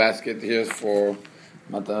Basket here for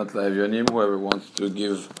Matanat La'Evyonim. Whoever wants to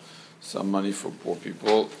give some money for poor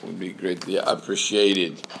people would be greatly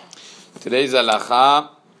appreciated. Today's halacha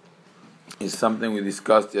is something we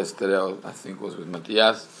discussed yesterday, I think it was with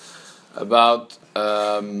Matthias, about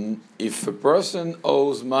if a person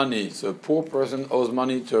owes money, so a poor person owes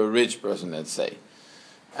money to a rich person, let's say,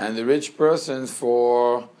 and the rich person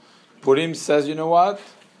for Purim says, you know what,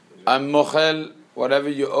 I'm mochel, whatever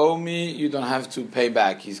you owe me, you don't have to pay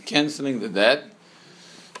back. He's canceling the debt.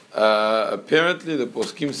 Apparently, the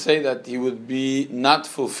poskim say that he would be not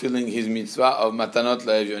fulfilling his mitzvah of matanot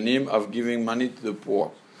la'evyonim, of giving money to the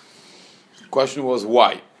poor. The question was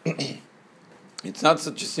why? It's not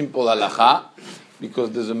such a simple halacha,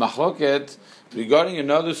 because there's a machloket regarding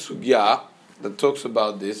another sugya that talks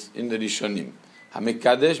about this in the Rishonim.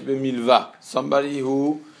 Hamekadesh b'milva, somebody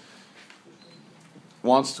who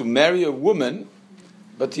wants to marry a woman,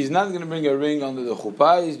 but he's not going to bring a ring under the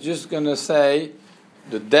chuppah. He's just going to say,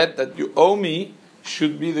 the debt that you owe me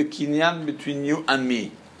should be the kinyan between you and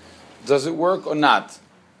me. Does it work or not?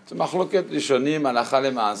 It's a machloket rishonim, halacha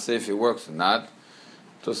lema'aseh, if it works or not.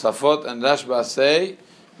 Tosafot and Rashba say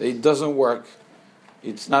that it doesn't work.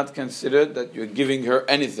 It's not considered that you're giving her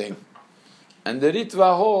anything. And the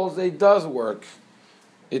Ritva holds that it does work.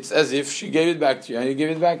 It's as if she gave it back to you and you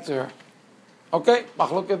gave it back to her. Okay,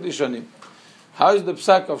 machloket rishonim. How is the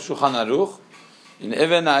psak of Shulchan Aruch? In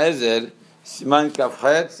Even HaEzer, Siman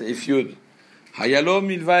Kafchet, Seif Yud. Hayalo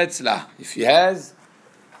milva etzla. If he has,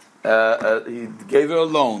 he gave her a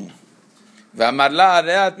loan. Ve'amar la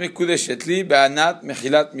areat mekudeshet li be'anat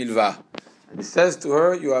mechilat milva. He says to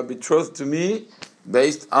her, you are betrothed to me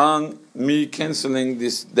based on me canceling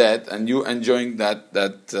this debt and you enjoying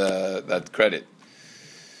that credit.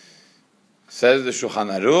 Says the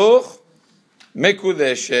Shulchan Aruch,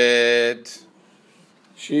 mekudeshet.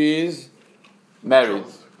 She is married.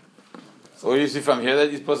 So you see from here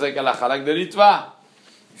that he's posek halacha like the Ritva.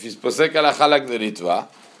 If he's posek halacha like the Ritva,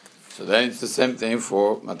 so then it's the same thing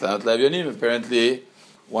for Matanat La'Evyonim. Apparently,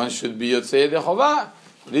 one should be Yotzei Yedei Chovah.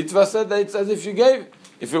 Ritva said that it's as if you gave.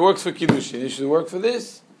 If it works for Kiddushin, it should work for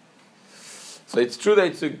this. So it's true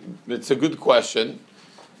that it's a good question,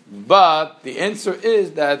 but the answer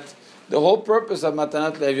is that the whole purpose of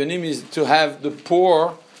Matanat La'Evyonim is to have the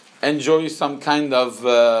poor enjoy some kind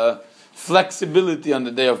of flexibility on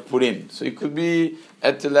the day of Purim. So it could be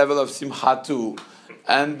at the level of Simcha too.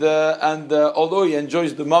 And although he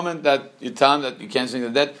enjoys the moment that you tell him that you can't sing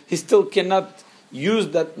the debt, he still cannot use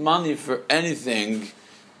that money for anything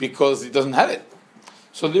because he doesn't have it.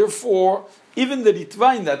 So therefore, even the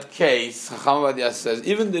Ritva in that case, Chacham Ovadia says,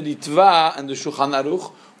 even the Ritva and the Shulchan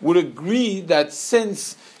Aruch would agree that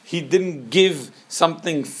since he didn't give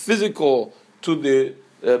something physical to the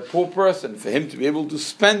poor person, for him to be able to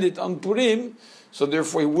spend it on Purim, so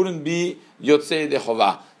therefore he wouldn't be Yotzei Yedei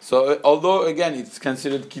Chovah. So although again it's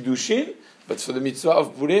considered Kiddushin, but for the mitzvah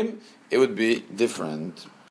of Purim, it would be different.